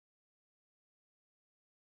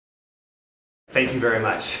Thank you very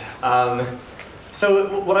much.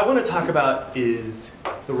 So what I want to talk about is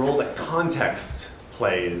the role that context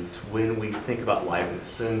plays when we think about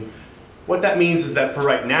liveness. And what that means is that for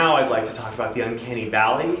right now, I'd like to talk about the uncanny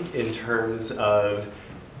valley in terms of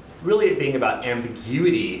really it being about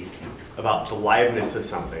ambiguity about the liveness of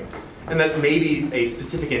something. And that maybe a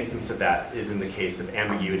specific instance of that is in the case of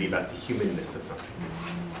ambiguity about the humanness of something.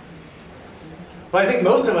 But I think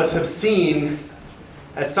most of us have seen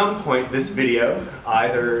at some point this video,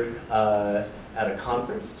 either at a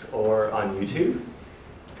conference or on YouTube.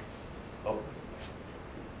 Oh.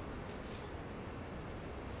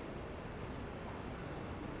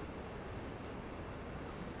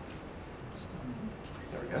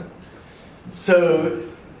 There we go. So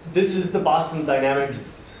this is the Boston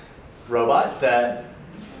Dynamics robot that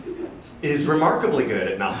is remarkably good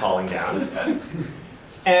at not falling down.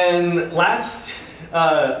 And last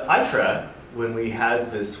ICRA, when we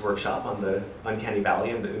had this workshop on the uncanny valley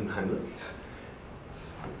and the Unheimlich,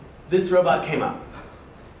 this robot came up.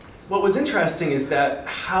 What was interesting is that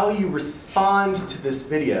how you respond to this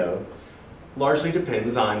video largely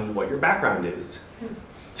depends on what your background is.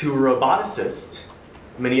 To a roboticist,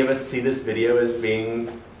 many of us see this video as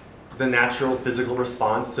being the natural physical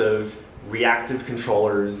response of reactive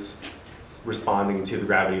controllers responding to the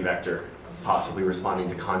gravity vector, possibly responding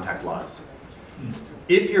to contact laws.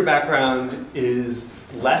 If your background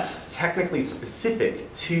is less technically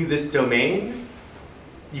specific to this domain,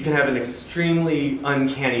 you can have an extremely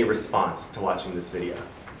uncanny response to watching this video.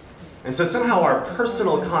 And so somehow our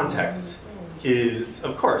personal context is,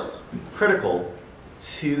 of course, critical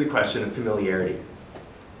to the question of familiarity.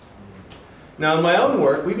 Now, in my own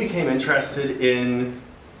work, we became interested in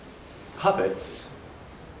puppets.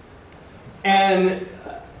 And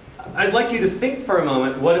I'd like you to think for a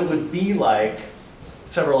moment what it would be like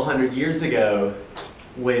several hundred years ago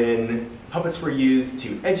when puppets were used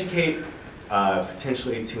to educate,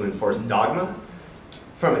 potentially to enforce dogma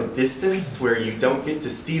from a distance where you don't get to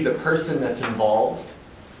see the person that's involved.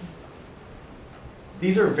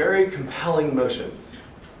 These are very compelling motions.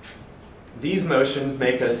 These motions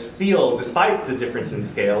make us feel, despite the difference in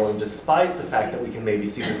scale and despite the fact that we can maybe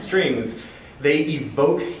see the strings, they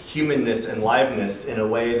evoke humanness and liveness in a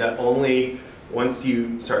way that only once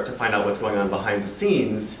you start to find out what's going on behind the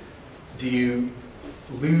scenes do you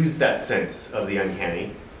lose that sense of the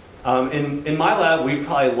uncanny. In my lab, we've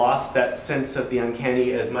probably lost that sense of the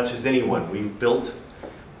uncanny as much as anyone. We've built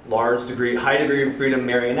high degree of freedom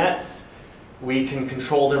marionettes. We can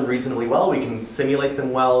control them reasonably well. We can simulate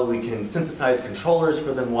them well. We can synthesize controllers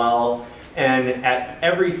for them well. And at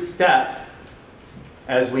every step,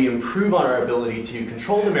 as we improve on our ability to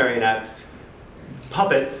control the marionettes,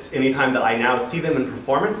 puppets, anytime that I now see them in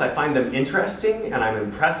performance, I find them interesting and I'm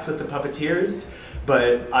impressed with the puppeteers,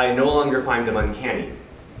 but I no longer find them uncanny.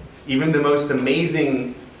 Even the most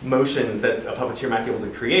amazing motions that a puppeteer might be able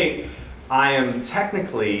to create, I am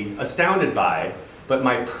technically astounded by, but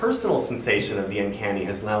my personal sensation of the uncanny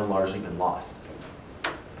has now largely been lost.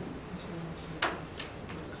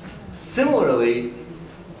 Similarly,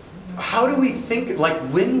 how do we think, like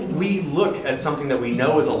when we look at something that we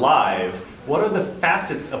know is alive, what are the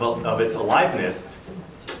facets of its aliveness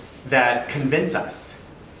that convince us?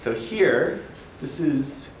 So here, this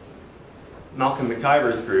is Malcolm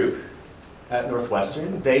McIver's group at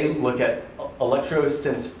Northwestern. They look at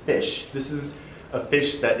electrosense fish. This is a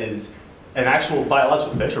fish that is an actual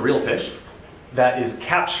biological fish, a real fish, that is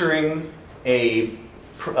capturing a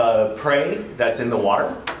prey that's in the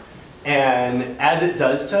water. And as it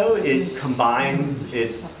does so, it combines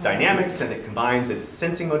its dynamics and it combines its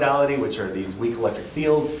sensing modality, which are these weak electric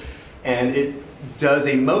fields, and it does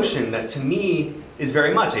a motion that to me is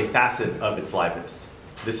very much a facet of its liveness.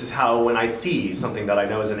 This is how, when I see something that I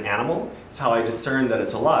know is an animal, it's how I discern that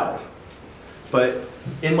it's alive. But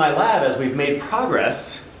in my lab, as we've made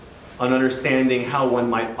progress on understanding how one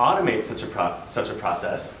might automate such a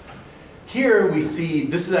process, here we see,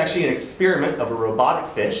 this is actually an experiment of a robotic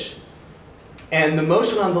fish, and the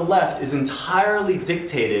motion on the left is entirely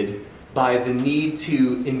dictated by the need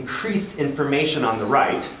to increase information on the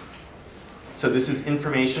right. So this is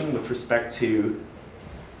information with respect to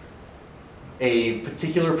a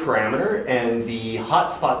particular parameter, and the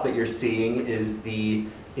hotspot that you're seeing is the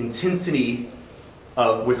intensity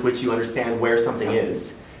with which you understand where something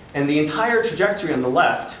is. And the entire trajectory on the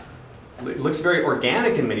left looks very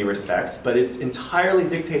organic in many respects, but it's entirely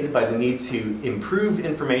dictated by the need to improve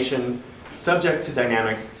information subject to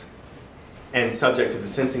dynamics and subject to the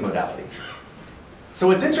sensing modality. So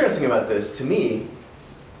what's interesting about this, to me,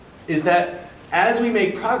 is that as we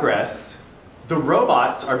make progress, the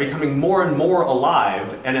robots are becoming more and more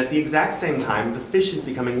alive, and at the exact same time, the fish is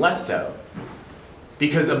becoming less so.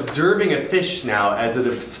 Because observing a fish now as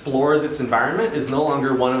it explores its environment is no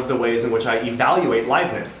longer one of the ways in which I evaluate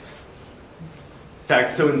liveness. In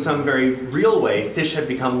fact, so in some very real way, fish have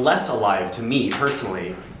become less alive to me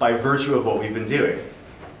personally by virtue of what we've been doing.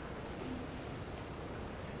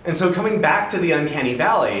 And so coming back to the uncanny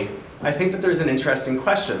valley, I think that there's an interesting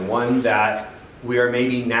question, one that we are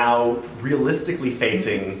maybe now realistically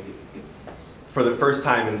facing for the first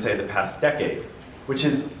time in, say, the past decade, which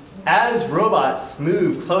is as robots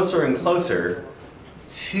move closer and closer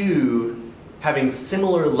to having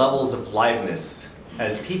similar levels of liveness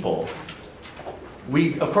as people,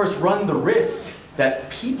 we, of course, run the risk that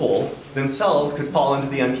people themselves could fall into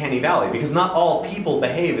the uncanny valley, because not all people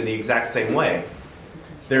behave in the exact same way.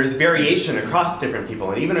 There's variation across different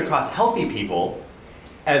people, and even across healthy people,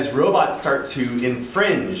 as robots start to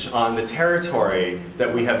infringe on the territory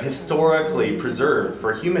that we have historically preserved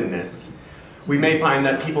for humanness, we may find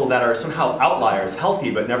that people that are somehow outliers,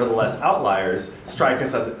 healthy but nevertheless outliers, strike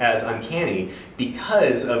us as uncanny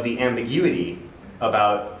because of the ambiguity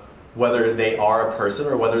about whether they are a person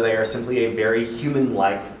or whether they are simply a very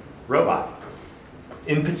human-like robot.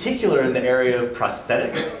 In particular, in the area of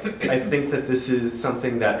prosthetics, I think that this is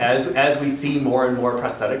something that as we see more and more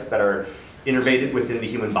prosthetics that are innervated within the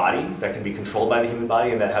human body, that can be controlled by the human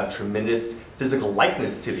body, and that have tremendous physical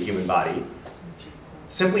likeness to the human body,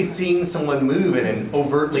 simply seeing someone move in an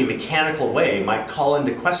overtly mechanical way might call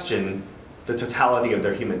into question the totality of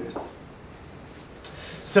their humanness.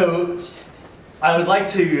 So I would like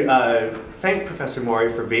to thank Professor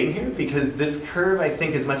Mori for being here, because this curve, I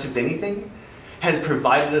think, as much as anything, has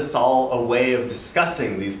provided us all a way of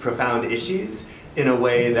discussing these profound issues in a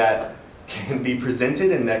way that can be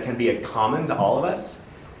presented and that can be common to all of us.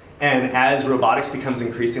 And as robotics becomes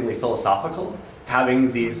increasingly philosophical,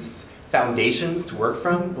 having these foundations to work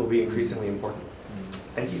from will be increasingly important.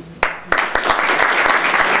 Thank you.